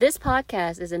This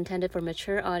podcast is intended for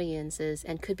mature audiences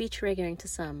and could be triggering to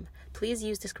some. Please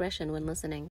use discretion when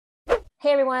listening. Hey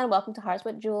everyone, welcome to Hearts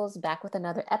with Jewels, back with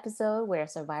another episode where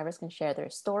survivors can share their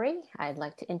story. I'd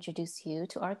like to introduce you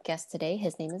to our guest today.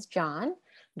 His name is John.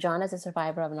 John is a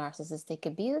survivor of narcissistic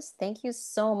abuse. Thank you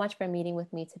so much for meeting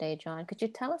with me today, John. Could you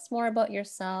tell us more about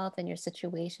yourself and your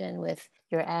situation with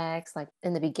your ex, like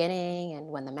in the beginning and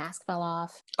when the mask fell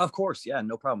off? Of course. Yeah,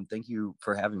 no problem. Thank you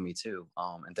for having me too.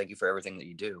 And thank you for everything that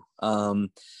you do.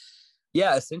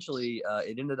 Essentially,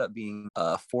 it ended up being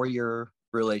a 4-year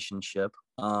relationship.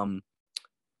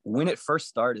 When it first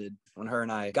started, when her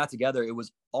and I got together, it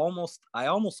was I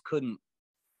almost couldn't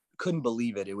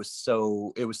believe it. It was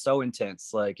so intense.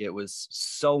 Like, it was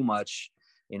so much,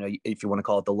 if you want to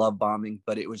call it the love bombing,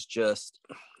 but it was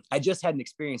I just hadn't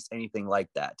experienced anything like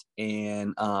that.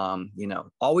 And,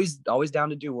 always down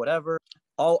to do whatever,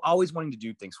 always wanting to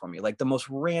do things for me, like the most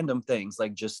random things,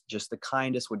 like just the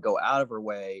kindest, would go out of her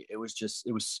way. It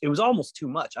was almost too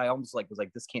much. I almost was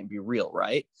like, this can't be real.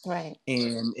 Right.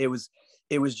 And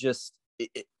it was just,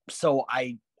 so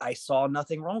I saw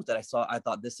nothing wrong with it. I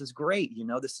thought, this is great.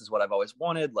 This is what I've always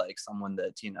wanted, like someone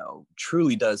that,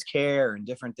 truly does care and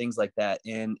different things like that.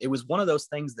 And it was one of those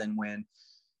things then when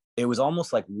it was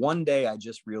almost like one day I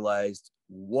just realized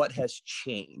what has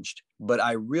changed. But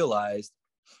I realized,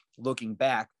 looking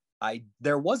back,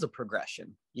 there was a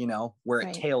progression, where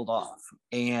it tailed off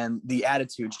and the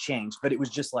attitudes changed. But it was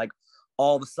just like,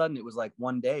 all of a sudden, it was like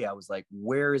one day I was like,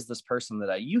 where is this person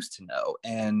that I used to know?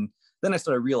 And then I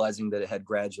started realizing that it had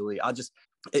gradually,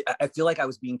 I feel like I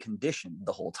was being conditioned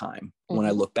the whole time when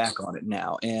I look back on it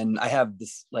now. And I have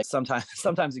this, like,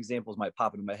 sometimes examples might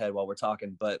pop into my head while we're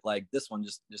talking, but like this one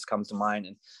just comes to mind.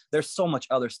 And there's so much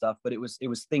other stuff, but it was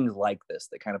things like this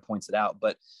that kind of points it out.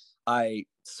 But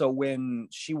so when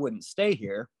she wouldn't stay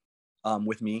here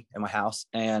with me in my house,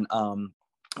 and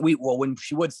when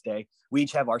she would stay, we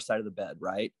each have our side of the bed,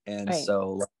 right? And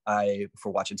so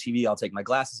for watching TV, I'll take my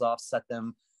glasses off, set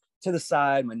them to the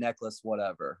side, my necklace,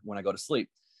 whatever, when I go to sleep.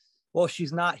 Well, if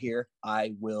she's not here,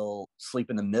 I will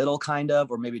sleep in the middle, kind of,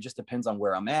 or maybe it just depends on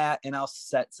where I'm at. And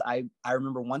I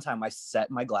remember one time I set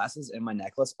my glasses and my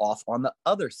necklace off on the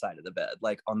other side of the bed,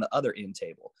 like on the other end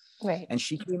table. Right. And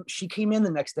she came in the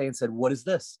next day and said, "What is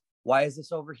this? Why is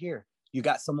this over here? You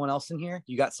got someone else in here?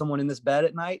 You got someone in this bed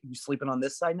at night? You sleeping on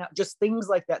this side now?" Just things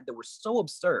like that were so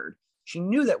absurd. She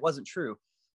knew that wasn't true,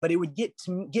 but it would get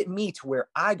me to where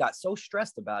I got so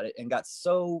stressed about it and got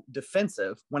so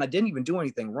defensive when I didn't even do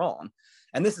anything wrong.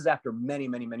 And this is after many,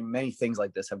 many, many, many things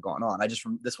like this have gone on.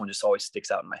 This one just always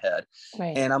sticks out in my head.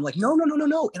 Right. And I'm like, no.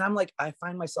 And I'm like, I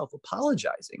find myself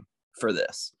apologizing for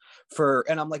this,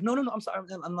 and I'm like, no, I'm sorry.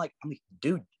 I'm like,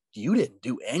 dude, you didn't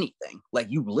do anything. Like,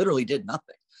 you literally did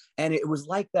nothing. And it was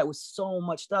like that with so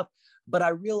much stuff. But I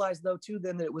realized though too,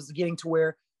 then, that it was getting to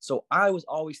where, so I was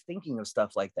always thinking of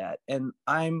stuff like that. And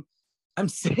I'm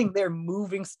sitting there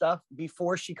moving stuff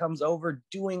before she comes over,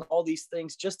 doing all these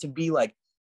things just to be like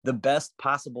the best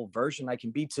possible version I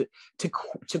can be,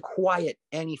 to quiet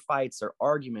any fights or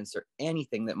arguments or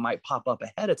anything that might pop up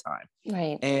ahead of time.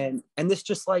 Right. And this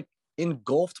just like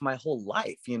engulfed my whole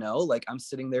life, like I'm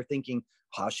sitting there thinking,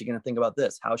 how's she going to think about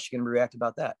this? How's she going to react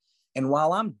about that? And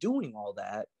while I'm doing all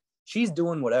that, she's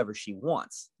doing whatever she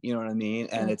wants. You know what I mean?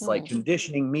 And it's like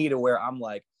conditioning me to where I'm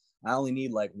like, I only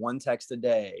need like one text a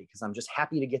day because I'm just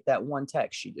happy to get that one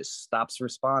text. She just stops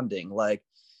responding. Like,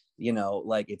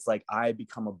 like it's like I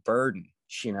become a burden.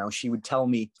 She would tell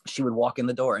me, she would walk in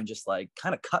the door and just like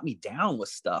kind of cut me down with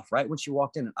stuff right when she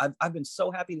walked in. And I've been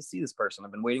so happy to see this person.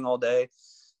 I've been waiting all day,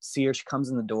 see her. She comes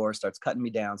in the door, starts cutting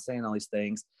me down, saying all these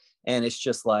things. And it's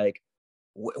just like,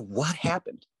 what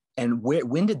happened? And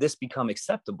when did this become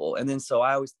acceptable? And then, so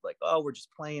I always like, oh, we're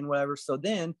just playing, whatever. So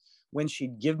then when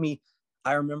she'd give me,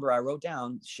 I remember I wrote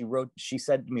down, she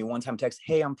said to me one time text,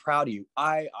 "Hey, I'm proud of you."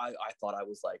 I thought I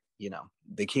was like,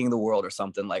 the king of the world or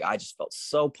something. Like, I just felt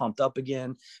so pumped up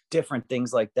again, different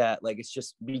things like that. Like, it's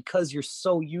just because you're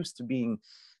so used to being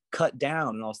cut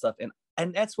down and all stuff.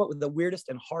 And that's what the weirdest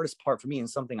and hardest part for me, and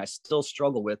something I still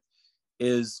struggle with,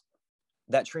 is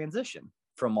that transition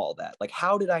from all that. Like,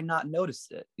 how did I not notice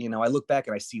it? I look back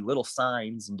and I see little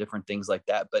signs and different things like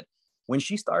that. But when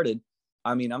she started,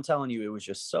 I mean, I'm telling you, it was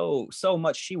just so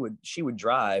much. She would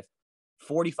drive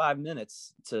 45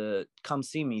 minutes to come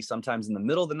see me, sometimes in the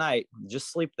middle of the night,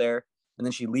 just sleep there. And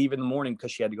then she'd leave in the morning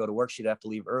because she had to go to work. She'd have to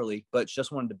leave early, but she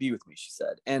just wanted to be with me, she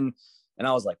said. And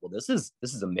I was like, well, this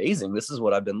is amazing. This is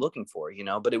what I've been looking for,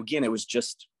 but again, it was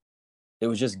just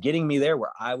getting me there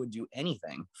where I would do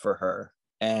anything for her.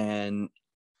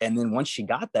 And then once she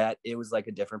got that, it was like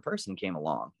a different person came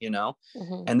along,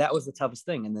 and that was the toughest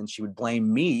thing. And then she would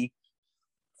blame me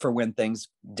for when things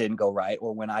didn't go right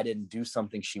or when I didn't do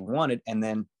something she wanted. And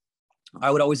then I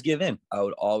would always give in.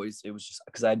 It was just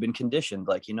because I'd been conditioned,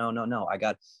 like, no, I've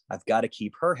got to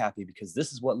keep her happy because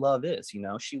this is what love is,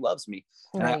 she loves me.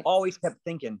 And I always kept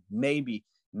thinking, maybe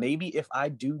if I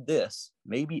do this,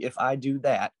 maybe if I do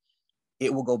that,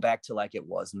 it will go back to like it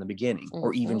was in the beginning,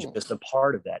 or even just a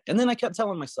part of that. And then I kept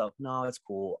telling myself, no, it's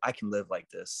cool. I can live like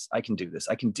this. I can do this.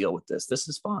 I can deal with this. This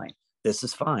is fine. This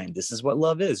is fine. This is what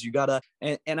love is. You gotta,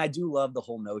 and I do love the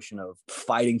whole notion of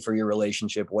fighting for your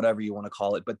relationship, whatever you want to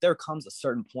call it. But there comes a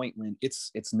certain point when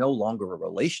it's no longer a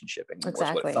relationship anymore.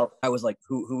 Exactly. What it felt. I was like,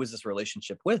 who is this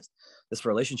relationship with? This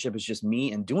relationship is just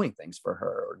me and doing things for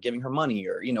her, or giving her money,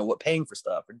 or paying for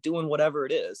stuff, or doing whatever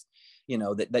it is,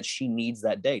 that she needs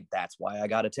that day. That's why I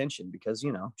got attention, because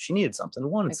she needed something,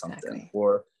 wanted something,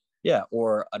 or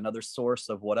another source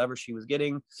of whatever she was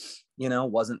getting,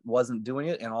 wasn't doing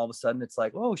it. And all of a sudden it's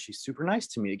like, oh, she's super nice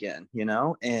to me again,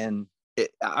 and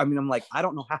I'm like, I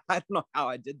don't know how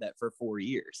I did that for 4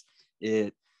 years.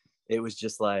 It was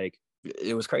just like,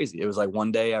 it was crazy. It was like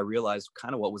one day I realized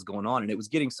kind of what was going on, and it was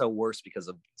getting so worse because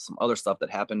of some other stuff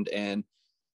that happened.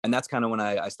 And that's kind of when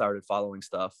I started following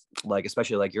stuff, like,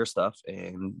 especially like your stuff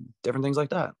and different things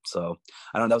like that. So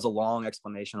I don't know, that was a long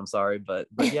explanation. I'm sorry, but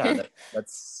yeah,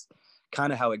 that's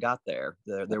kind of how it got there.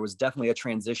 There was definitely a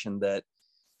transition that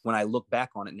when I look back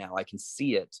on it now, I can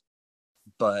see it,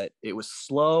 but it was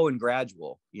slow and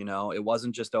gradual, it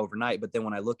wasn't just overnight. But then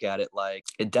when I look at it, like,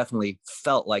 it definitely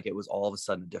felt like it was all of a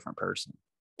sudden a different person.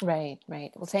 Right.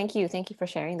 Well, thank you for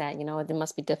sharing that. It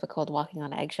must be difficult walking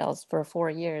on eggshells for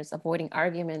 4 years, avoiding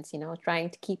arguments,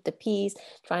 trying to keep the peace,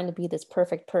 trying to be this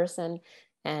perfect person.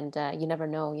 And you never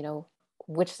know,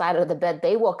 which side of the bed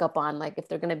they woke up on, like if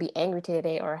they're going to be angry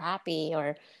today or happy,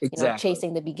 or, Exactly.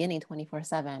 chasing the beginning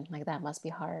 24/7. Like, that must be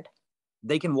hard.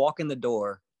 They can walk in the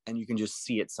door and you can just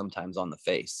see it sometimes on the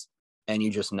face. And you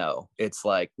just know it's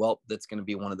like, well, that's going to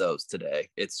be one of those today.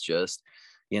 It's just,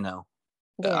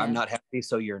 I'm not happy,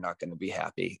 so you're not going to be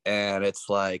happy. And it's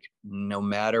like, no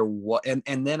matter what.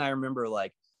 And then I remember,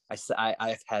 like,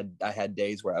 I had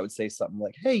days where I would say something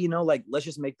like, hey, like, let's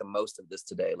just make the most of this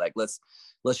today. Like, let's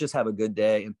just have a good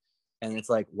day. And it's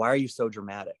like, why are you so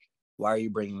dramatic? Why are you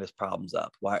bringing this problems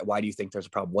up? Why do you think there's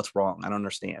a problem? What's wrong? I don't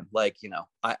understand. Like,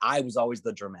 I was always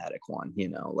the dramatic one,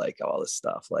 like all this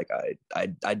stuff. Like,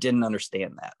 I didn't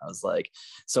understand that. I was like,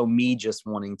 so me just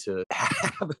wanting to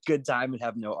have a good time and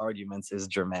have no arguments is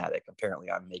dramatic. Apparently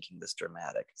I'm making this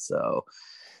dramatic. So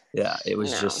yeah, it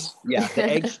was just,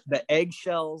 the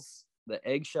eggshells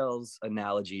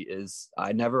analogy is,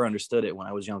 I never understood it when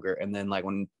I was younger. And then, like,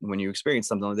 when you experience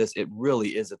something like this, it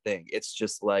really is a thing. It's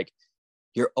just like,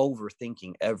 you're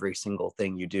overthinking every single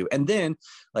thing you do. And then,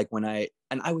 like, I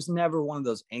was never one of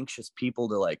those anxious people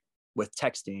to, like, with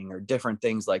texting or different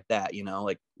things like that,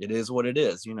 like, it is what it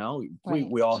is,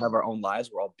 we all have our own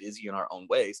lives. We're all busy in our own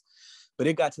ways. But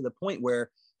it got to the point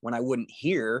where when I wouldn't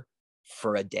hear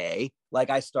for a day, like,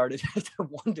 I started to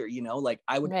wonder, like,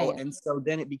 I would, and so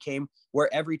then it became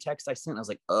where every text I sent, I was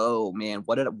like, oh man,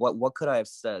 what could I have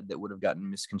said that would have gotten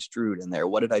misconstrued in there?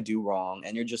 What did I do wrong?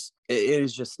 And it's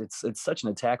such an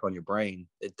attack on your brain.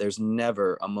 There's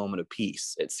never a moment of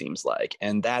peace, it seems like.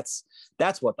 And that's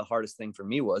what the hardest thing for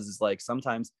me was, is like,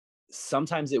 sometimes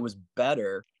it was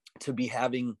better to be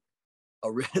having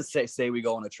say we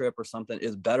go on a trip or something,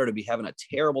 is better to be having a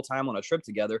terrible time on a trip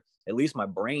together. At least my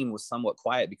brain was somewhat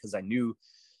quiet because I knew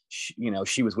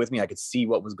she was with me. I could see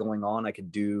what was going on. I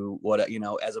could do what,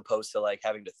 as opposed to, like,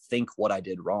 having to think what I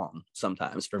did wrong.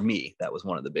 Sometimes for me, that was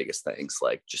one of the biggest things,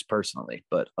 like, just personally.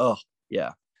 But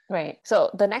yeah. Right.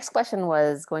 So the next question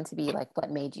was going to be, like,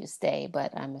 what made you stay?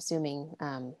 But I'm assuming,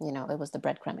 it was the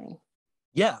breadcrumbing.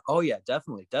 Yeah. Oh yeah,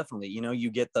 definitely.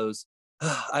 You get those.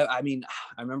 I mean,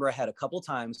 I remember I had a couple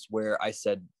times where I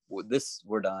said,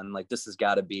 we're done. Like, this has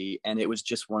got to be. And it was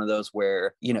just one of those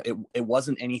where, it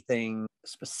wasn't anything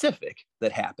specific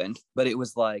that happened, but it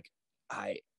was like,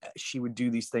 she would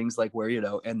do these things, like, where,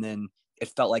 and then it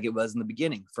felt like it was in the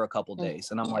beginning for a couple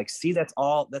days. And I'm like, see, that's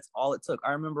all it took.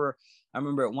 I remember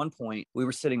at one point we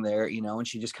were sitting there, and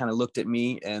she just kind of looked at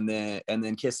me and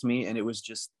then kissed me. And it was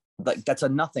just like, that's a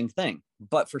nothing thing.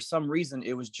 But for some reason,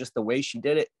 it was just the way she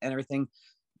did it and everything.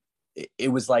 It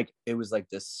was like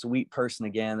this sweet person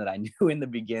again that I knew in the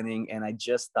beginning. And I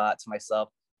just thought to myself,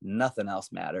 nothing else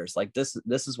matters. Like, this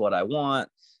is what I want.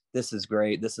 This is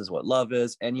great. This is what love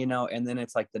is. And, and then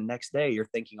it's like the next day you're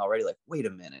thinking already, like, wait a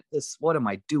minute, what am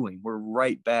I doing? We're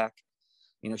right back.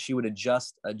 She would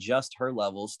adjust her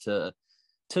levels to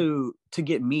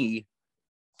get me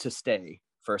to stay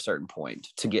for a certain point,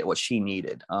 to get what she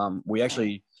needed. We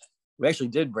actually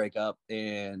did break up,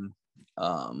 and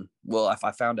well,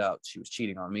 I found out she was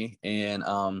cheating on me, and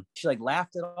she like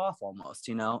laughed it off almost,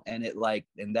 you know, and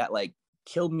that like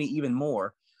killed me even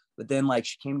more. But then like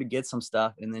she came to get some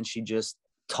stuff, and then she just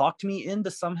talked me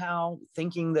into somehow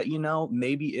thinking that, you know,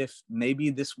 maybe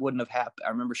this wouldn't have happened. I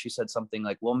remember she said something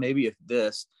like, well, maybe if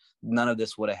none of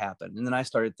this would have happened. And then I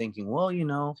started thinking, well, you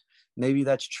know, maybe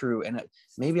that's true. And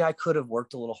maybe I could have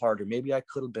worked a little harder. Maybe I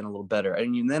could have been a little better.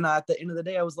 And then at the end of the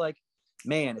day, I was like,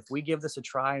 man, if we give this a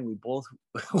try and we both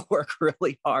work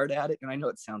really hard at it, and I know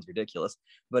it sounds ridiculous,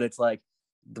 but it's like,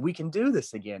 we can do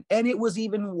this again. And it was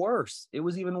even worse. It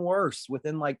was even worse.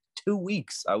 Within like 2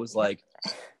 weeks, I was like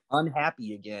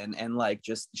unhappy again, and like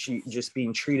just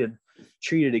being treated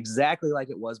exactly like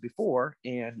it was before.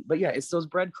 But yeah, it's those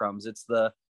breadcrumbs. It's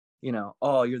the, you know,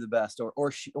 oh, you're the best,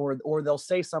 or they'll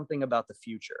say something about the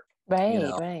future. Right, you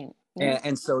know? right. Yeah.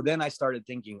 And so then I started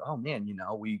thinking, oh man, you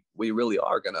know, we really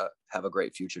are gonna have a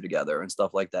great future together and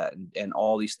stuff like that. And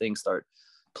all these things start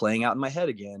playing out in my head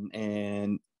again.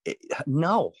 And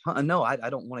no, I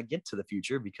don't want to get to the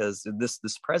future, because this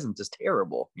present is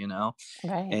terrible, you know?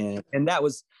 Right. And that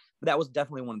was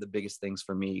definitely one of the biggest things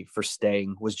for me for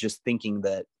staying, was just thinking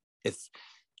that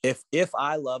if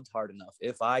I loved hard enough,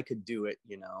 if I could do it,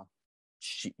 you know,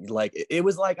 she, like, it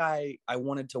was like I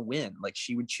wanted to win, like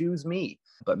she would choose me.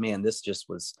 But man, this just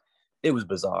was, it was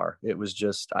bizarre. It was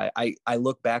just, I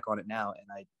look back on it now,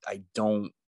 and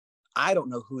I don't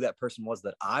know who that person was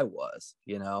that I was,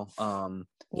 you know?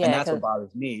 Yeah, and that's what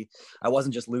bothers me. I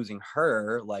wasn't just losing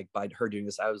her, like by her doing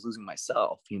this, I was losing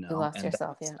myself, you you know? lost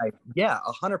yourself. Yeah. Yeah,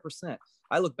 100%.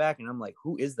 I look back and I'm like,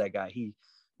 who is that guy? He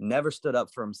never stood up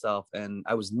for himself. And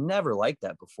I was never like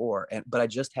that before. But I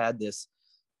just had this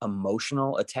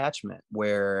emotional attachment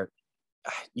where,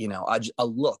 you know, a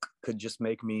look could just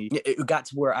make me, it got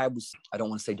to where I don't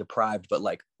want to say deprived, but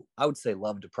like, I would say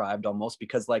love deprived almost,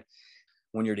 because like,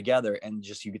 when you're together and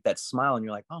just you get that smile and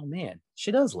you're like, oh man,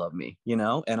 she does love me, you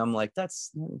know? And I'm like, that's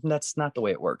not the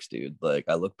way it works, dude. Like,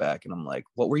 I look back and I'm like,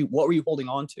 what were you holding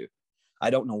on to? I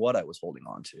don't know what I was holding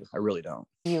on to. I really don't.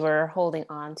 You were holding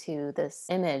on to this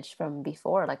image from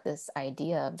before, like this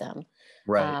idea of them.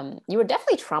 Right. You were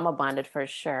definitely trauma bonded for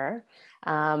sure.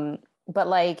 But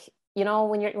like, you know,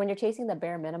 when you're chasing the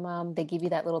bare minimum, they give you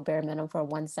that little bare minimum for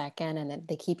 1 second, and then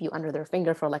they keep you under their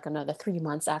finger for like another 3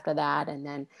 months after that, and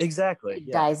then Exactly. it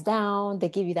Yeah. dies down. They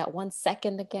give you that 1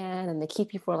 second again, and they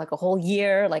keep you for like a whole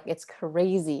year. Like, it's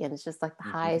crazy, and it's just like the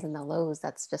highs and the lows.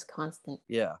 That's just constant.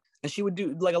 Yeah. And she would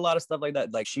do like a lot of stuff like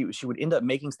that. Like she would end up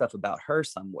making stuff about her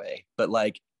some way, but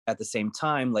like at the same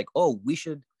time, like, oh, we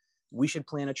should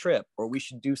plan a trip, or we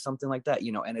should do something like that,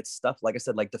 you know? And it's stuff, like I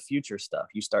said, like the future stuff.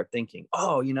 You start thinking,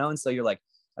 oh, you know, and so you're like,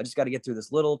 I just got to get through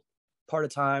this little part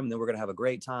of time, and then we're going to have a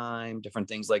great time, different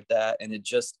things like that. And it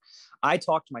just, I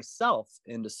talked myself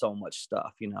into so much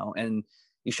stuff, you know? And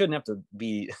you shouldn't have to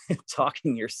be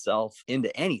talking yourself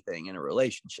into anything in a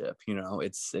relationship, you know?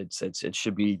 It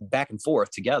should be back and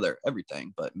forth together,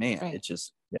 everything. But man, Right. it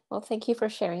just, yeah. Well, thank you for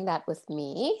sharing that with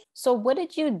me. So, what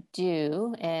did you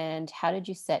do, and how did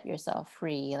you set yourself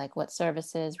free? Like, what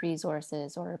services,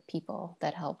 resources, or people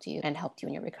that helped you in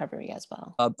your recovery as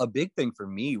well? A big thing for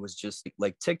me was just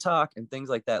like TikTok and things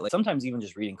like that. Like sometimes even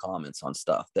just reading comments on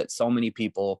stuff that so many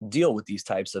people deal with these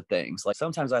types of things. Like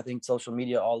sometimes I think social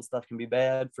media, all the stuff can be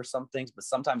bad for some things, but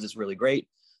sometimes it's really great.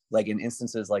 Like in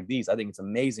instances like these, I think it's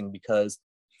amazing because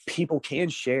people can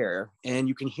share and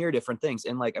you can hear different things.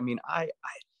 And like, I mean, I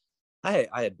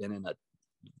had been in a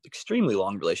extremely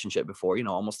long relationship before, you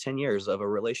know, almost 10 years of a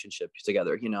relationship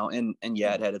together, you know, and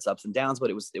yeah, it had its ups and downs, but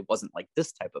it wasn't like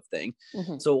this type of thing.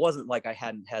 Mm-hmm. So it wasn't like I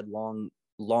hadn't had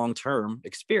long-term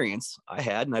experience. I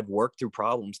had, and I'd worked through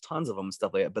problems, tons of them and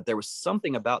stuff like that. But there was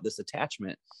something about this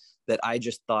attachment that I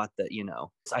just thought that, you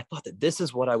know, I thought that this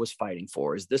is what I was fighting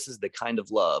for, is this is the kind of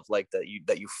love like that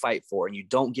you fight for and you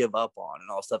don't give up on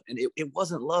and all stuff. And it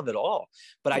wasn't love at all.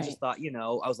 But right. I just thought, you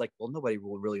know, I was like, well, nobody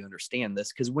will really understand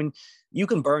this, because when you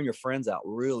can burn your friends out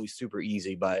really super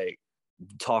easy by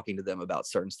talking to them about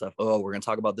certain stuff. Oh, we're going to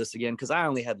talk about this again. Cause I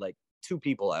only had like 2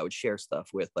 people I would share stuff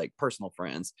with, like personal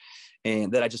friends,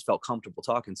 and that I just felt comfortable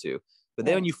talking to. But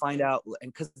then when you find out,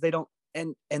 and cause they don't,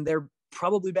 and they're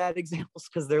probably bad examples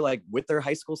because they're like with their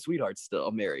high school sweethearts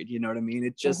still married, you know what I mean?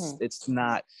 It just, it's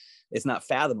not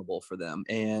fathomable for them.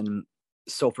 And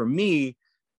so for me,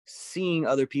 seeing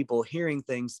other people hearing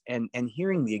things and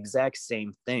hearing the exact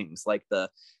same things, like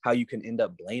how you can end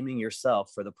up blaming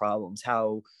yourself for the problems,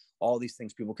 how all these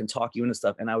things people can talk you into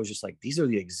stuff. And I was just like, these are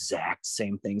the exact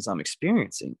same things I'm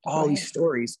experiencing. All these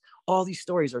stories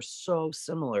are so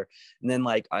similar. And then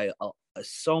like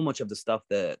so much of the stuff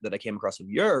that I came across of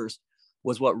yours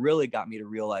was what really got me to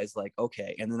realize, like,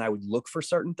 okay. And then I would look for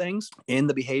certain things in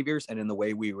the behaviors and in the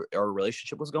way our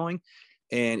relationship was going.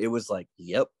 And it was like,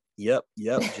 yep,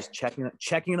 just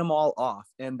checking them all off.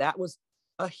 And that was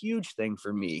a huge thing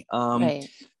for me. Right.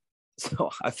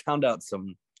 So I found out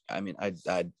I mean, I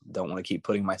don't want to keep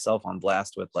putting myself on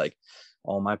blast with like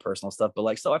all my personal stuff, but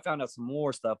like, so I found out some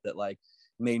more stuff that like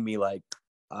made me like,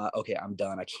 okay, I'm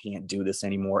done. I can't do this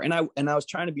anymore. And I was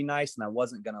trying to be nice, and I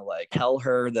wasn't gonna like tell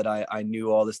her that I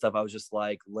knew all this stuff. I was just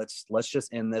like, let's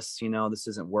just end this. This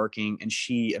isn't working. And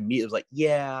she immediately was like,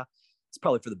 yeah, it's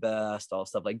probably for the best. All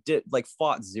stuff like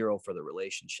fought zero for the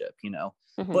relationship,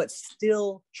 but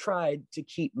still tried to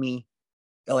keep me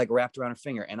like wrapped around her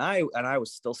finger. And I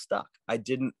was still stuck. I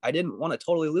didn't want to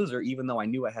totally lose her, even though I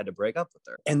knew I had to break up with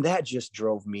her. And that just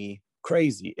drove me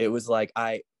crazy. It was like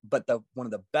but one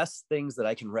of the best things that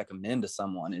I can recommend to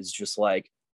someone is just like,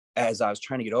 as I was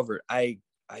trying to get over it,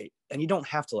 and you don't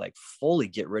have to like fully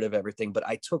get rid of everything, but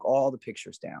I took all the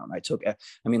pictures down. Like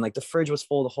the fridge was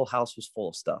full, the whole house was full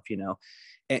of stuff,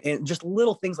 and just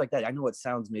little things like that. I know it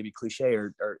sounds maybe cliche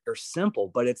or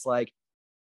simple, but it's like,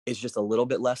 it's just a little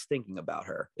bit less thinking about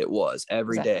her. It was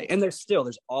every day. And there's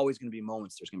always going to be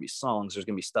moments. There's going to be songs. There's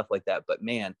going to be stuff like that. But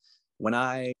man, when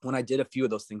I did a few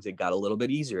of those things, it got a little bit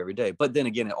easier every day. But then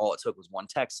again, all it took was one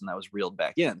text, and I was reeled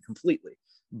back in completely.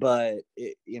 But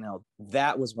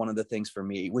that was one of the things for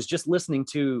me, was just listening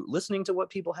to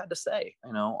what people had to say,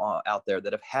 out there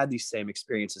that have had these same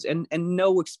experiences, and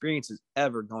no experience is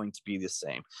ever going to be the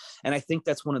same. And I think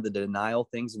that's one of the denial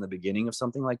things in the beginning of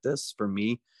something like this for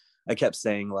me. I kept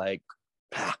saying like,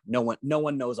 no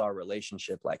one knows our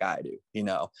relationship like I do,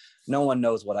 no one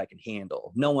knows what I can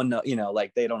handle. No one know,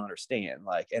 like they don't understand.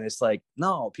 Like, and it's like,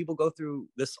 no, people go through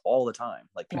this all the time.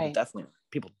 Like people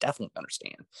definitely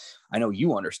understand. I know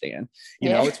you understand,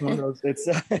 it's one of those, it's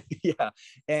yeah.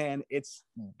 And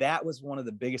that was one of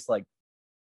the biggest, like,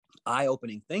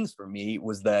 eye-opening things for me,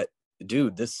 was that,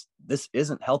 dude, this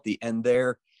isn't healthy.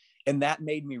 And that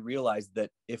made me realize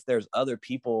that if there's other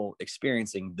people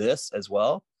experiencing this as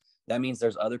well, that means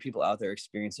there's other people out there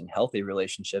experiencing healthy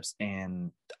relationships,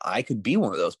 and I could be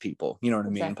one of those people, you know what I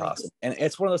mean? Possible. And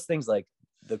it's one of those things, like,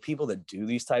 the people that do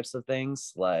these types of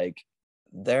things, like,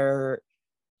 they're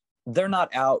not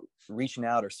out reaching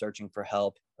out or searching for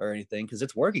help or anything, because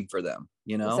it's working for them,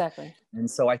 Exactly. And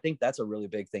so I think that's a really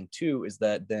big thing too, is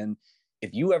that then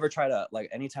if you ever try to, like,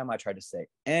 anytime I tried to say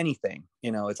anything,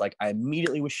 it's like I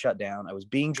immediately was shut down. I was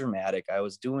being dramatic. I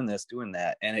was doing this, doing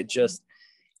that. And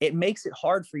it makes it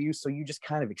hard for you. So you just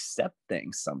kind of accept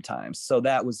things sometimes. So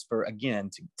that was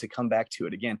to come back to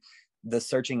it again, the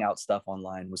searching out stuff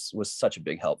online was such a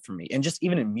big help for me. And just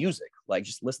even in music, like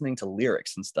just listening to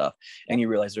lyrics and stuff. And you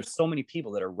realize there's so many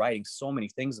people that are writing so many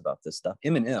things about this stuff.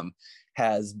 Eminem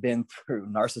has been through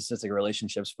narcissistic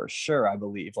relationships for sure. I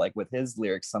believe, like, with his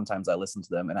lyrics, sometimes I listen to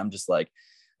them and I'm just like,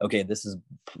 okay, this is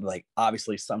like,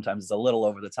 obviously sometimes it's a little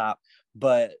over the top,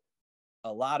 but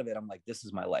a lot of it, I'm like, this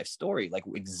is my life story. Like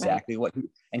exactly what,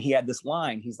 and he had this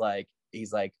line. He's like,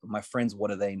 my friends, what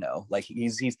do they know? Like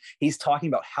he's talking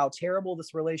about how terrible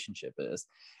this relationship is.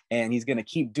 And he's going to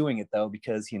keep doing it though,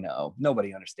 because,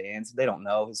 nobody understands. They don't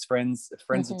know. His friends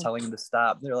are telling him to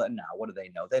stop. They're like, nah, what do they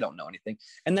know? They don't know anything.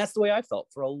 And that's the way I felt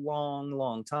for a long,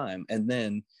 long time. And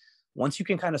then once you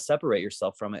can kind of separate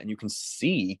yourself from it and you can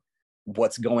see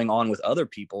what's going on with other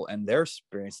people and their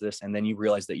experience this, and then you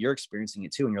realize that you're experiencing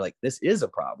it too, and you're like, this is a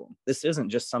problem. This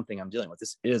isn't just something I'm dealing with.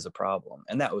 This is a problem.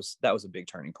 And that was a big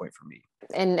turning point for me.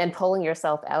 And pulling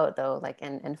yourself out though, like,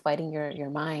 and fighting your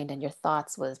mind and your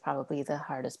thoughts was probably the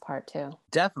hardest part too.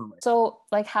 Definitely. So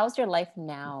like, how's your life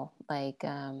now, like,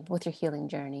 with your healing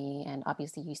journey? And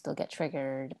obviously you still get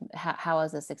triggered. How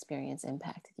has this experience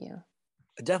impacted you?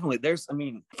 Definitely.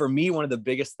 For me, one of the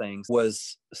biggest things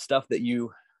was stuff that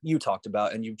you talked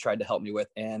about and you tried to help me with.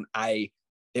 And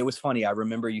it was funny. I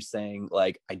remember you saying,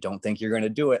 like, I don't think you're going to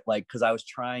do it. Like, cause I was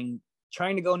trying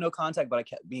to go no contact, but I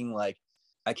kept being like,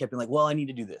 well, I need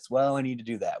to do this. Well, I need to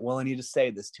do that. Well, I need to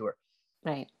say this to her.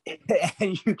 Right.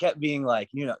 And you kept being like,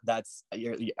 that's,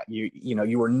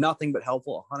 you were nothing but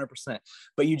helpful 100%,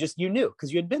 but you knew,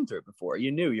 cause you had been through it before.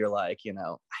 You knew, you're like,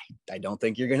 I don't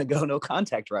think you're going to go no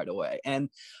contact right away. And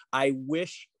I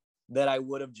wish that I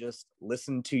would have just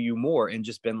listened to you more and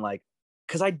just been like,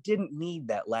 because I didn't need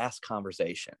that last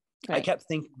conversation. Right. I kept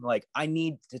thinking, like, I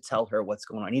need to tell her what's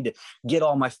going on. I need to get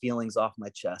all my feelings off my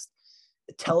chest,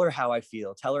 tell her how I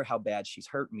feel, tell her how bad she's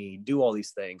hurt me, do all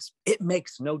these things. It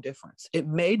makes no difference. It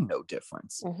made no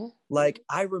difference. Mm-hmm. Like,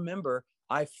 I remember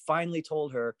I finally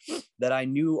told her that I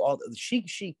knew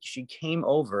she came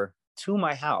over to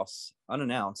my house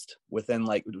unannounced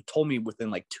told me within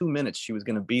like 2 minutes she was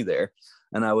going to be there.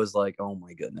 And I was like, oh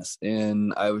my goodness.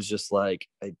 And I was just like,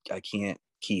 I can't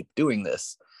keep doing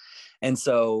this. And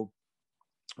so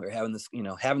we were having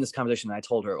this conversation. And I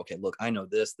told her, okay, look, I know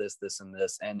this, and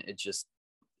this. And it just,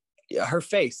 her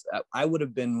face, I would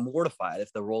have been mortified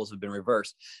if the roles had been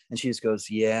reversed. And she just goes,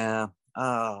 yeah,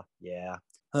 yeah.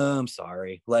 I'm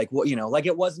sorry. Like, what, like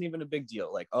it wasn't even a big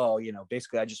deal. Like, oh,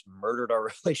 basically I just murdered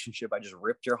our relationship. I just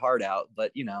ripped your heart out,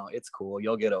 but it's cool.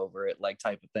 You'll get over it, like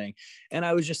type of thing. And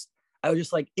I was just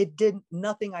like,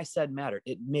 nothing I said mattered.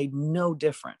 It made no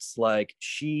difference. Like,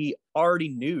 she already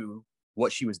knew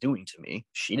what she was doing to me.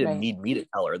 She didn't need me to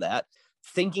tell her that.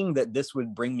 Thinking that this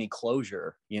would bring me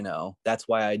closure, that's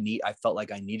why I felt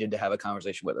like I needed to have a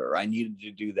conversation with her. I needed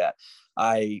to do that.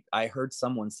 I heard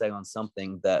someone say on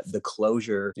something that the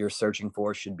closure you're searching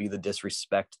for should be the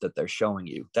disrespect that they're showing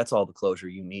you. That's all the closure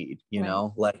you need,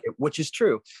 like, which is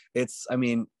true. It's, I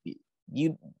mean,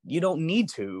 you don't need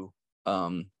to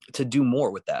do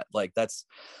more with that. Like, that's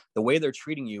the way they're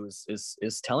treating you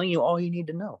is telling you all you need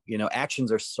to know.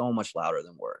 Actions are so much louder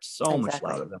than words, much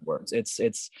louder than words.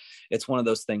 It's one of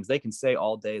those things they can say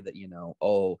all day that,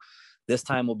 oh, this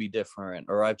time will be different,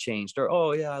 or I've changed, or,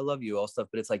 oh yeah, I love you, all stuff.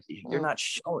 But it's like, you're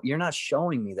not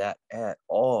showing me that at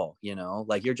all.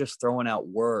 Like, you're just throwing out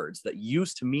words that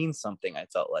used to mean something, I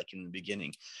felt like, in the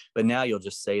beginning, but now you'll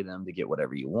just say them to get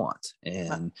whatever you want.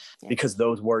 And because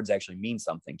those words actually mean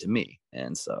something to me.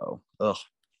 And so,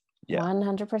 yeah.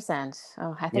 100%.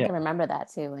 Oh, I think I remember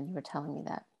that too, when you were telling me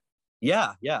that.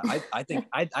 Yeah. I think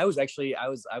I was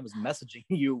messaging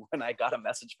you when I got a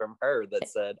message from her that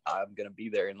said, I'm gonna be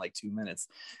there in like 2 minutes.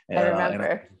 I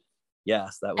remember.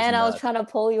 Yes, that was. And I was trying to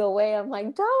pull you away. I'm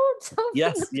like, don't.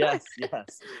 Yes.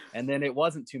 And then it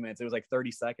wasn't 2 minutes. It was like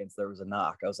 30 seconds. There was a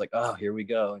knock. I was like, oh, here we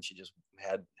go. And she just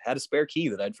had a spare key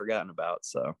that I'd forgotten about.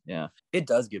 So yeah, it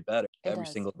does get better every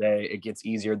single day. It gets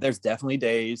easier. There's definitely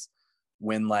days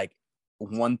when, like,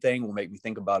 one thing will make me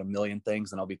think about a million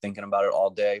things and I'll be thinking about it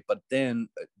all day. But then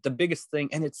the biggest thing,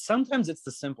 and sometimes it's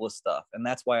the simplest stuff. And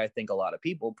that's why I think a lot of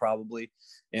people probably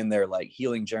in their, like,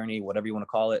 healing journey, whatever you want to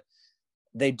call it,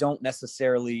 they don't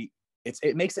necessarily,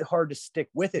 it makes it hard to stick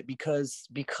with it because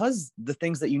the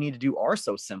things that you need to do are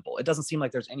so simple. It doesn't seem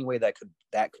like there's any way that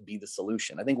could be the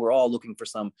solution. I think we're all looking for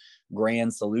some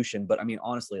grand solution, but I mean,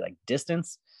 honestly, like,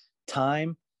 distance,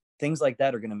 time, things like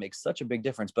that are going to make such a big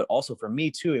difference. But also for me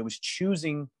too, it was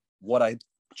choosing what I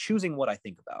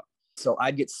think about. So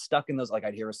I'd get stuck in those, like,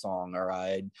 I'd hear a song, or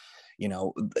I'd,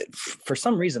 for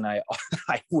some reason I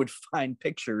would find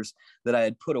pictures that I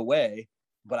had put away,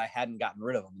 but I hadn't gotten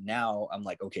rid of them. Now I'm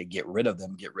like, okay, get rid of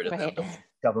them. Don't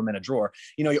shove them in a drawer.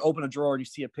 You open a drawer and you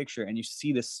see a picture and you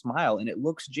see this smile and it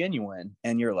looks genuine.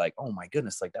 And you're like, oh my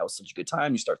goodness, like, that was such a good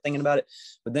time. You start thinking about it.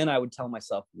 But then I would tell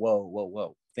myself,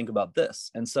 whoa, think about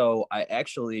this. And so I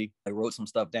wrote some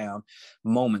stuff down,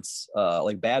 moments,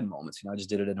 like bad moments. I just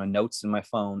did it in my notes in my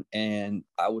phone. And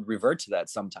I would revert to that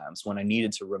sometimes when I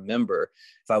needed to remember.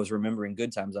 If I was remembering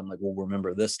good times, I'm like, well,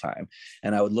 remember this time.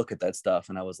 And I would look at that stuff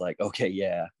and I was like, okay,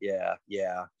 yeah,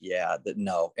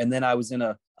 no. And then I was in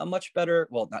a much better,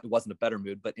 well, it wasn't a better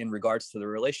mood, but in regards to the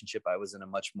relationship, I was in a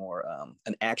much more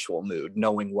an actual mood,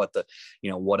 knowing what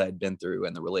what I'd been through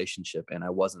in the relationship. And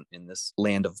I wasn't in this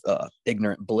land of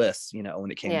ignorant bliss, when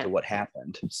it came to what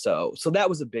happened. So that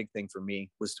was a big thing for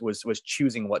me, was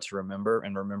choosing what to remember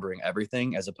and remembering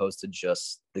everything as opposed to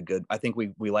just the good. I think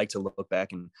we like to look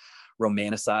back and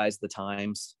romanticize the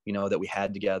times, that we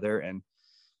had together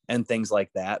and things like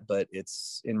that. But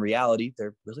it's, in reality,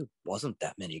 there really wasn't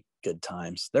that many good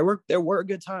times. There were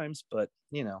good times, but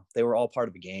they were all part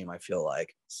of the game, I feel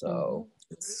like. So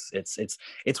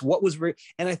it's what was real.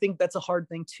 And I think that's a hard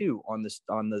thing too on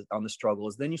the struggle,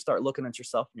 is then you start looking at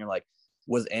yourself and you're like,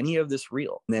 was any of this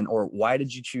real? And then, or why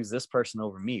did you choose this person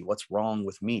over me? What's wrong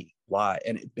with me? Why?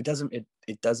 And it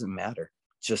doesn't matter.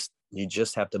 You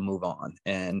just have to move on.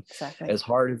 And as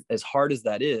hard as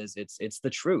that is, it's the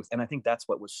truth. And I think that's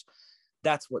what was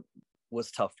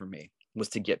tough for me, was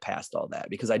to get past all that,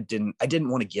 because I didn't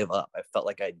want to give up. I felt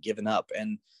like I'd given up,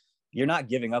 and you're not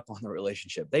giving up on the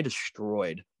relationship. They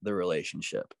destroyed the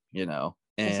relationship,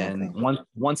 and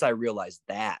once I realized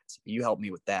that, you helped me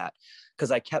with that,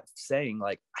 because I kept saying,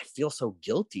 like, I feel so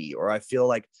guilty, or I feel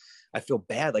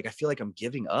bad. Like, I feel like I'm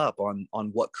giving up on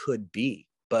what could be,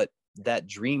 but that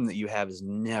dream that you have is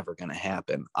never going to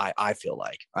happen. I feel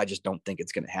like, I just don't think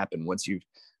it's going to happen once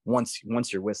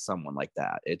you're with someone like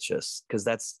that. It's just because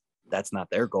that's not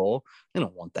their goal. They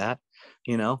don't want that.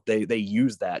 They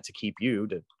use that to keep you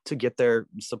to get their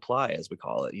supply, as we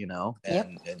call it,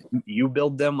 and you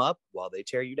build them up while they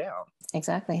tear you down.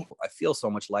 Exactly. I feel so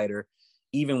much lighter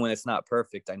even when it's not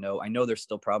perfect, I know there's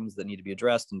still problems that need to be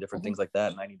addressed and different things like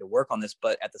that, and I need to work on this.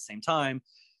 But at the same time,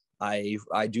 I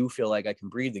do feel like I can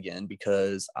breathe again,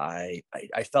 because I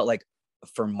felt like,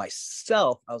 for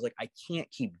myself, I was like, I can't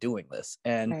keep doing this.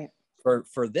 And Right.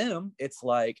 for them, it's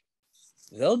like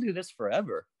they'll do this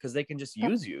forever because they can just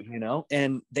use you,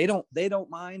 and they don't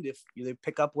mind if they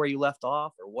pick up where you left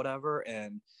off or whatever.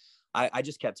 And I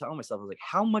just kept telling myself, I was like,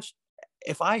 how much,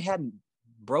 if I hadn't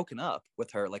broken up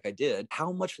with her like I did,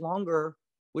 how much longer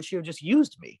would she have just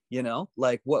used me?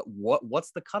 Like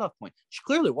what's the cutoff point? She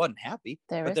clearly wasn't happy,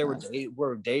 but there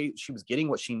were days she was getting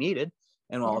what she needed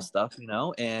and all stuff,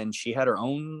 and she had her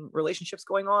own relationships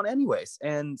going on anyways.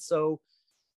 And so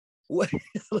what,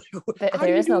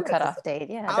 There is no cutoff date.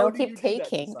 Yeah. Don't keep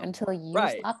taking until you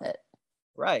right. stop it.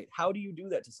 Right. How do you do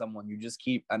that to someone? You just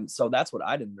keep, and so that's what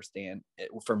I didn't understand.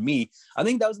 For me, I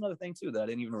think that was another thing too that I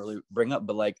didn't even really bring up,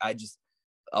 but like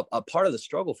a part of the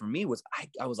struggle for me was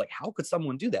I was like, how could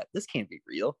someone do that? This can't be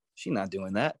real. She's not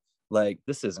doing that. Like,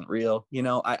 this isn't real.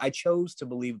 I chose to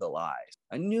believe the lies.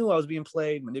 I knew I was being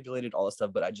played, manipulated, all this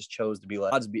stuff, but I just chose to be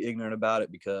like, I'll just be ignorant about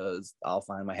it because I'll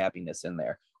find my happiness in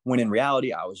there. When in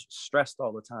reality, I was stressed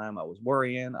all the time. I was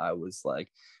worrying. I was like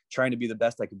trying to be the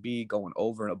best I could be, going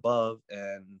over and above.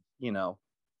 And,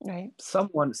 right.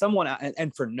 Someone,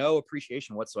 and for no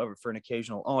appreciation whatsoever for an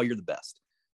occasional, oh, you're the best.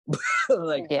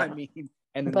 Like, yeah. I mean,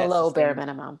 and then below bare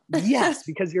minimum. Yes,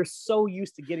 because you're so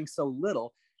used to getting so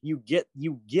little, you get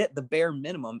the bare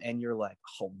minimum, and you're like,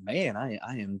 oh man, I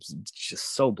am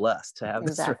just so blessed to have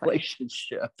this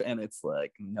relationship. And it's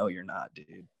like, no, you're not,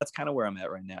 dude. That's kind of where I'm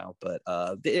at right now. But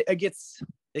it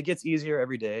gets easier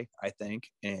every day, I think.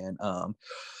 And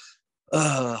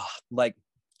like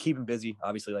keeping busy,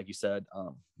 obviously, like you said,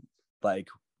 like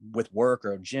with work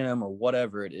or a gym or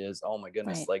whatever it is. Oh my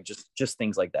goodness. Like just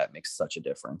things like that makes such a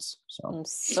difference. So I'm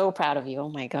so proud of you. Oh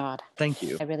my God. Thank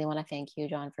you. I really want to thank you,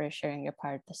 John, for sharing your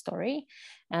part of the story.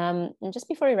 And just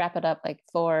before we wrap it up, like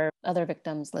for other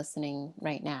victims listening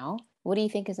right now, what do you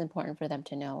think is important for them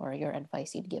to know, or your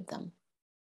advice you'd give them?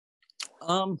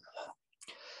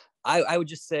 I would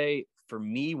just say, for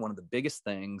me, one of the biggest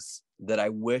things that I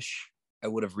wish I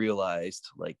would have realized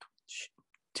like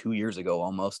 2 years ago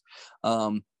almost,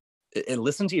 and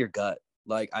listen to your gut.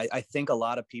 Like I think a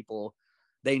lot of people,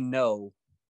 they know,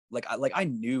 like I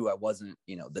knew I wasn't,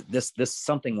 that this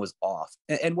something was off.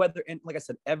 And like I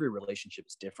said, every relationship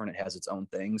is different. It has its own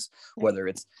things, whether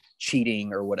it's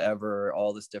cheating or whatever,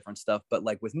 all this different stuff. But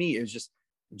like with me, it was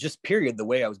just period, the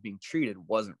way I was being treated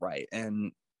wasn't right.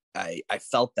 And I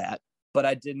felt that, but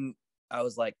I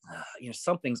was like,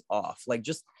 something's off. Like,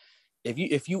 just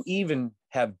if you even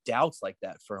have doubts like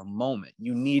that for a moment,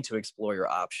 you need to explore your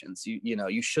options.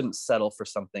 You shouldn't settle for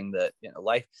something that,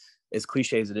 life, as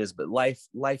cliche as it is, but life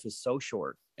is so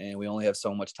short, and we only have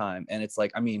so much time. And it's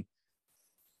like, I mean,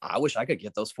 I wish I could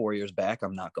get those 4 years back.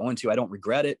 I'm not going to. I don't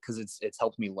regret it, because it's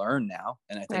helped me learn now.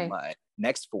 And I think my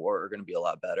next 4 are going to be a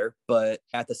lot better. But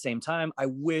at the same time, I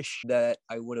wish that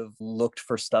I would have looked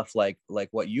for stuff like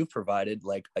what you've provided,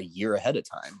 like a year ahead of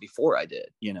time before I did,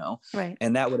 Right.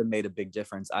 And that would have made a big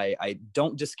difference. I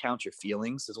don't discount your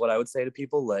feelings, is what I would say to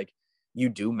people. Like, you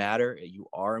do matter. You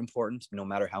are important, no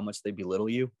matter how much they belittle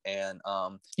you. And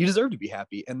you deserve to be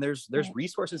happy. And there's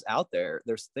resources out there.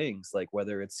 There's things like,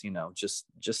 whether it's,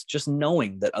 just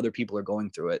knowing that other people are going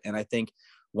through it. And I think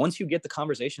once you get the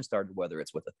conversation started, whether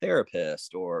it's with a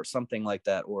therapist or something like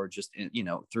that, or just,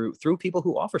 through people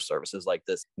who offer services like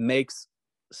this, makes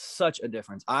such a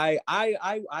difference. I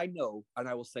know, and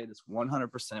I will say this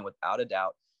 100% without a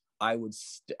doubt, I would,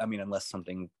 unless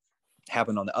something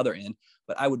happened on the other end,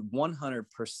 but I would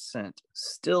 100%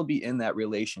 still be in that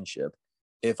relationship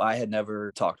if I had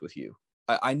never talked with you.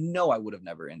 I know I would have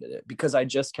never ended it, because I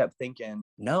just kept thinking,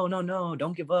 no,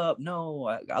 don't give up. No,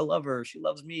 I love her. She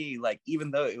loves me. Like,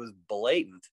 even though it was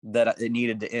blatant that it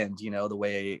needed to end, the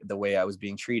way I was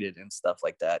being treated and stuff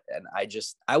like that. And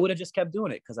I would have just kept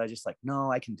doing it, because I just like, no,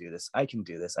 I can do this. I can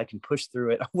do this. I can push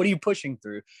through it. What are you pushing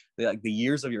through? The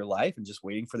years of your life and just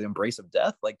waiting for the embrace of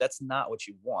death? Like, that's not what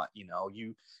you want.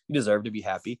 You deserve to be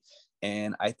happy.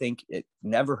 And I think it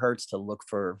never hurts to look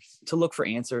for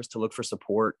answers, to look for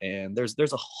support. And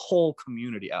there's a whole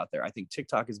community out there. I think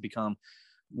TikTok has become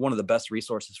one of the best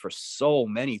resources for so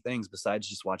many things besides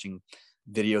just watching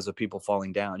videos of people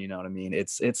falling down. You know what I mean?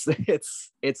 It's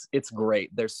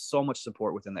great. There's so much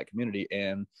support within that community,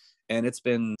 and it's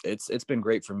been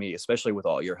great for me, especially with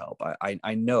all your help.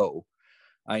 I know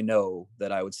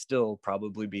that I would still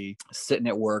probably be sitting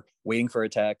at work waiting for a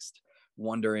text,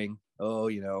 wondering,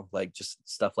 like just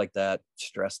stuff like that,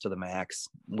 stress to the max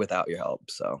without your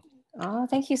help. So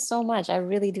thank you so much. I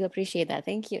really do appreciate that.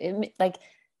 Thank you.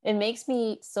 It makes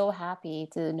me so happy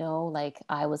to know like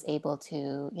I was able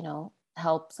to,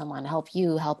 help someone, help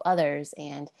you, help others.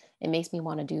 And it makes me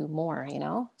want to do more,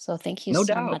 So thank you No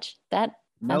so doubt. much. I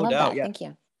No love doubt. that. Yeah. Thank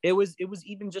you. It was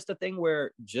even just a thing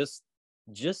where just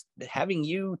having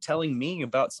you telling me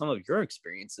about some of your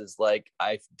experiences, like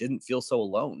I didn't feel so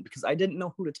alone because I didn't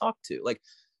know who to talk to. Like,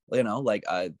 like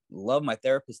I love my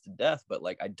therapist to death, but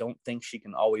like I don't think she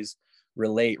can always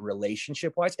relate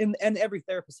relationship wise. And every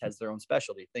therapist has their own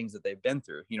specialty, things that they've been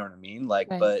through. You know what I mean? Like,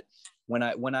 Right. but when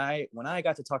I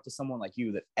got to talk to someone like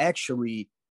you that actually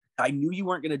I knew you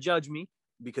weren't going to judge me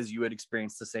because you had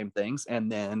experienced the same things.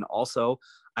 And then also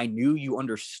I knew you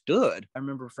understood. I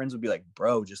remember friends would be like,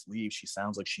 bro, just leave. She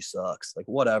sounds like she sucks. Like,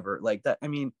 whatever. Like that. I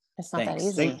mean, It's not that thanks.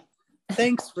 easy.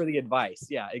 Thanks for the advice.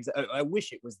 Yeah, exactly. I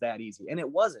wish it was that easy. And it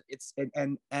wasn't.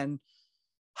 And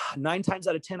 9 times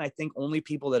out of 10, I think only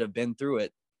people that have been through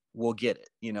it will get it,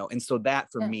 and so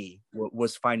that for Yeah. me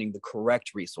was finding the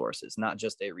correct resources, not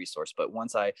just a resource. But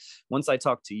once I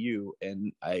talked to you,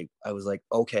 and I was like,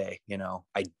 okay,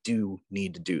 I do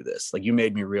need to do this. Like, you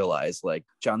made me realize, like,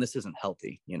 John, this isn't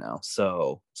healthy,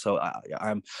 so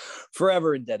I'm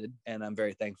forever indebted, and I'm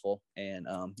very thankful. And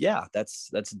yeah,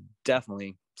 that's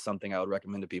definitely something I would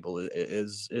recommend to people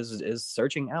is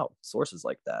searching out sources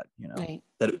like that, Right.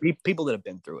 that people that have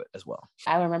been through it as well.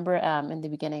 I remember in the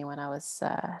beginning when I was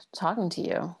talking to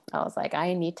you, I was like,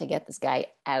 I need to get this guy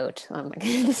out. I'm like,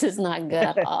 this is not good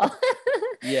at all.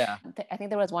 Yeah. I think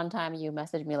there was one time you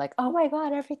messaged me like, oh my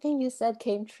God, everything you said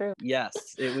came true.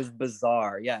 Yes, it was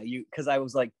bizarre. Yeah, because I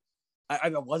was like, I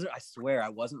wasn't. I swear, I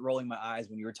wasn't rolling my eyes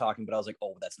when you were talking, but I was like,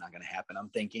 oh, that's not going to happen. I'm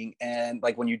thinking, and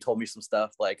like when you told me some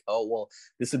stuff, like, oh, well,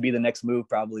 this would be the next move.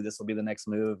 Probably this will be the next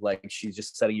move. Like, she's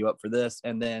just setting you up for this,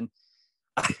 and then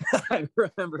I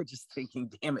remember just thinking,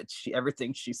 damn it,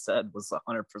 everything she said was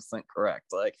 100% correct.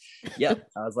 Like, yep.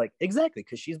 I was like, exactly,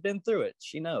 because she's been through it.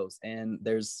 She knows. And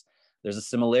there's a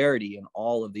similarity in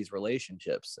all of these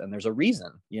relationships. And there's a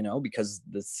reason, because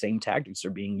the same tactics are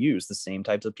being used, the same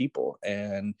types of people.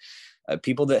 And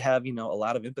people that have, a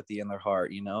lot of empathy in their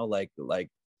heart, like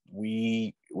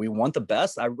we want the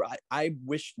best. I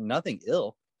wish nothing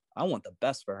ill. I want the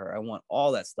best for her. I want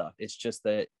all that stuff. It's just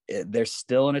that there's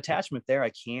still an attachment there.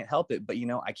 I can't help it, but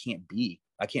I can't be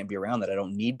around that. I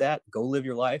don't need that. Go live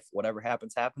your life. Whatever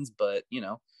happens, happens. But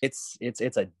it's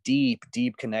a deep,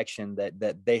 deep connection that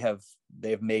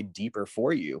they've made deeper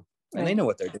for you, and they Right. know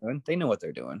what they're doing. They know what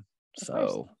they're doing. Of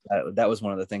course. So that was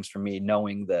one of the things for me,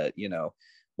 knowing that,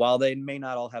 while they may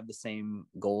not all have the same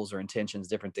goals or intentions,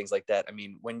 different things like that. I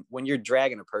mean, when you're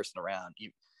dragging a person around,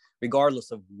 regardless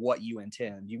of what you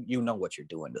intend, you know what you're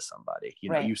doing to somebody.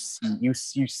 Right. You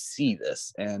see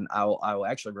this. And I'll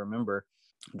actually remember,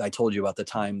 I told you about the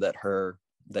time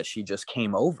that she just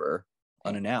came over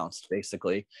unannounced,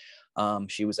 basically.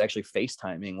 She was actually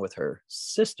FaceTiming with her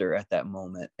sister at that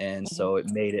moment, and so it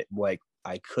made it like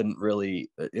I couldn't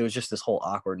really. It was just this whole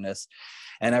awkwardness.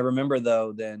 And I remember,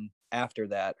 though, then after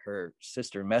that, her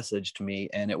sister messaged me,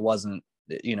 and it wasn't,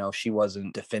 she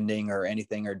wasn't defending or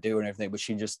anything or doing anything, but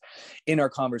she just, in our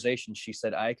conversation, she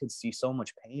said, I could see so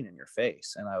much pain in your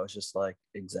face. And I was just like,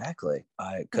 exactly.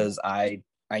 Because I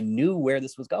knew where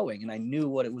this was going, and I knew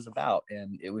what it was about.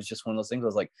 And it was just one of those things I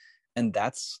was like, and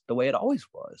that's the way it always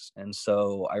was. And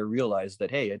so I realized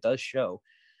that, hey, it does show.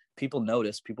 People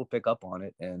notice, people pick up on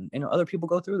it, and other people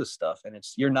go through this stuff, and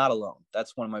you're not alone.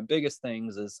 That's one of my biggest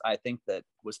things, is I think that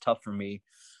was tough for me.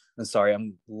 And sorry,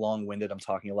 I'm long-winded, I'm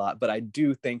talking a lot, but I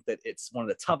do think that it's one of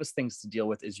the toughest things to deal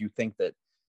with, is you think that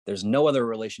there's no other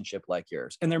relationship like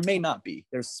yours. And there may not be.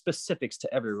 There's specifics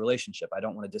to every relationship. I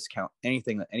don't want to discount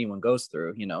anything that anyone goes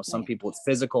through. Some people it's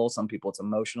physical, some people it's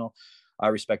emotional. I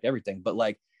respect everything, but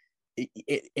like,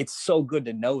 it's so good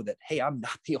to know that, hey, I'm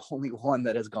not the only one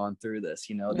that has gone through this.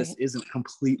 This isn't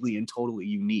completely and totally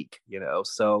unique.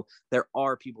 So there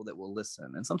are people that will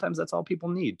listen, and sometimes that's all people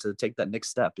need to take that next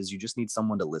step, is you just need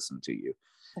someone to listen to you.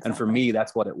 Exactly. And for me,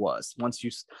 that's what it was.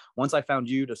 Once I found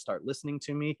you to start listening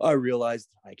to me, I realized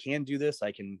I can do this.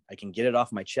 I can get it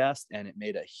off my chest, and it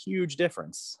made a huge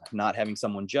difference. Not having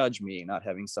someone judge me, not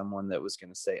having someone that was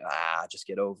going to say, just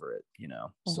get over it.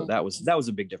 So that was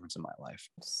a big difference in my life.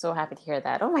 So happy to hear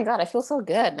that. Oh my God, I feel so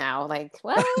good now. Like,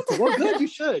 what? Well, good. You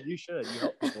should. You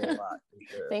help people a lot.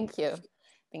 Sure. Thank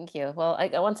you. Well,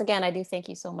 once again, I do thank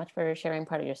you so much for sharing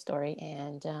part of your story,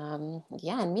 and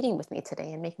and meeting with me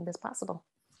today and making this possible.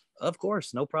 Of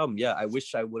course, no problem. Yeah, I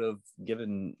wish I would have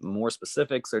given more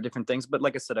specifics or different things, but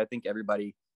like I said, I think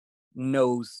everybody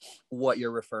knows what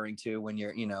you're referring to when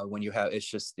when you have, it's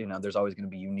just, there's always going to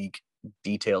be unique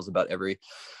details about every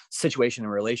situation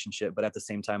and relationship. But at the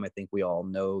same time, I think we all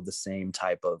know the same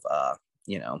type of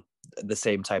the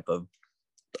same type of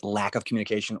lack of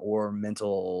communication or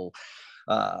mental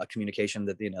communication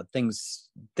that things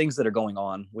that are going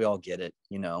on. We all get it,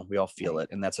 we all feel it,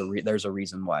 and there's a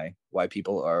reason why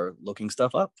people are looking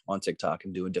stuff up on TikTok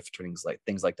and doing different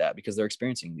things like that, because they're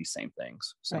experiencing these same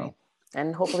things. So right.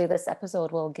 And hopefully this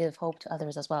episode will give hope to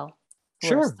others as well.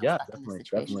 Sure. Yeah,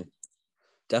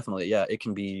 definitely. Yeah, it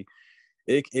can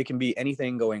be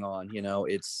anything going on.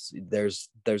 There's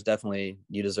definitely,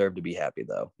 you deserve to be happy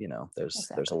though.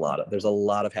 There's a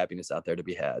lot of happiness out there to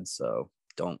be had. So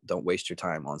don't waste your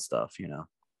time on stuff.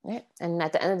 Right. And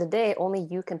at the end of the day, only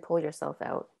you can pull yourself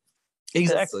out.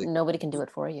 Exactly. Nobody can do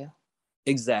it for you.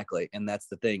 Exactly. And that's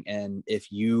the thing. And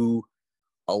if you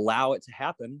allow it to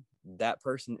happen, that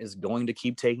person is going to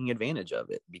keep taking advantage of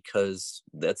it, because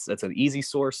that's an easy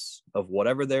source of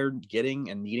whatever they're getting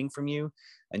and needing from you,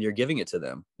 and you're giving it to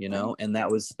them, right. And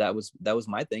that was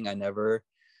my thing. I never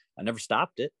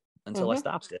stopped it until I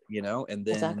stopped it, and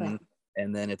then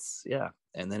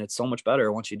and then it's so much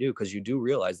better once you do, because you do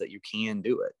realize that you can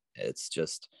do it.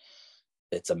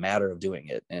 It's a matter of doing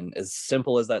it. And as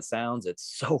simple as that sounds,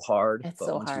 it's so hard.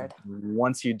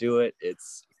 Once you do it,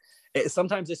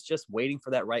 sometimes it's just waiting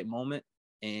for that right moment.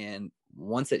 And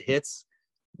once it hits,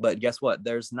 but guess what?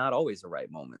 There's not always a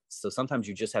right moment. So sometimes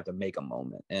you just have to make a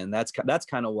moment. And that's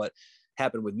kind of what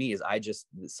happened with me. Is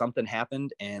something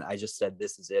happened and I just said,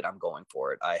 this is it. I'm going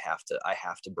for it. I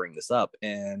have to bring this up.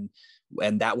 And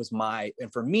that was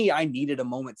and for me, I needed a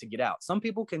moment to get out. Some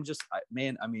people can just,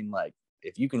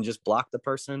 if you can just block the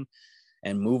person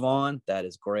and move on, that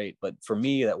is great. But for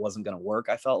me, that wasn't going to work,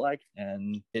 I felt like.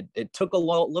 And it took a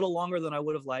little longer than I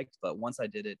would have liked. But once I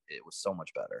did it, it was so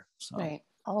much better. So. Right.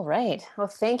 All right. Well,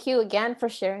 thank you again for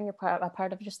sharing a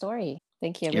part of your story.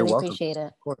 Thank you. I really appreciate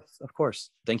it. Of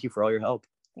course. Thank you for all your help.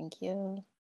 Thank you.